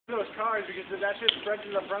those cars because if that shit spreads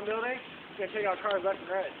to the front building, it's going to take out cars left and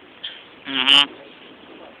right. Mm-hmm.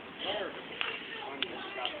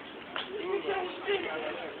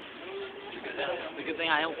 It's a good thing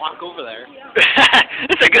I didn't walk over there.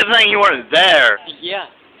 It's a good thing you weren't there. Yeah.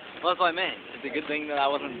 Well, that's what I meant. It's a good thing that I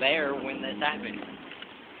wasn't there when this happened.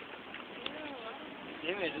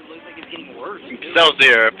 Damn it, it looks like it's getting worse.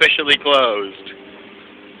 Excelsior officially closed.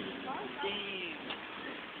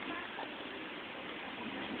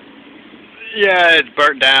 Yeah, it's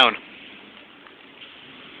burnt down.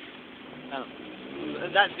 Oh.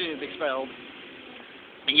 That student's expelled.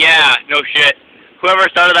 Yeah, no shit. Whoever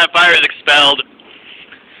started that fire is expelled.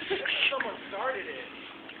 Someone started it.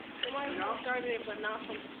 Someone started it, but not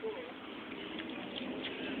from school.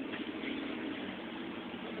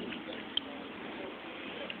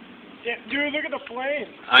 Yeah, dude, look at the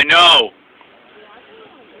flames. I know.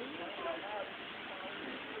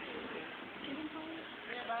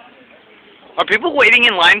 Are people waiting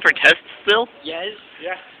in line for tests still? Yes?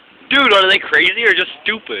 Yeah. Dude, are they crazy or just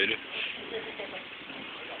stupid?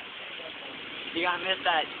 You gotta miss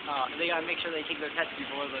that, they gotta make sure they take their test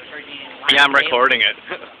before the freaking line. Yeah, I'm recording it.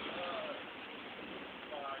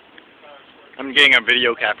 I'm getting a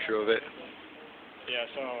video capture of it. Yeah,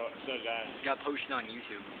 so that. Got posted on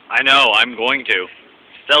YouTube. I know, I'm going to.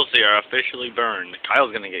 Excelsior officially burned.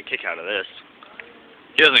 Kyle's gonna get a kick out of this.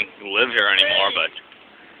 He doesn't live here anymore, but...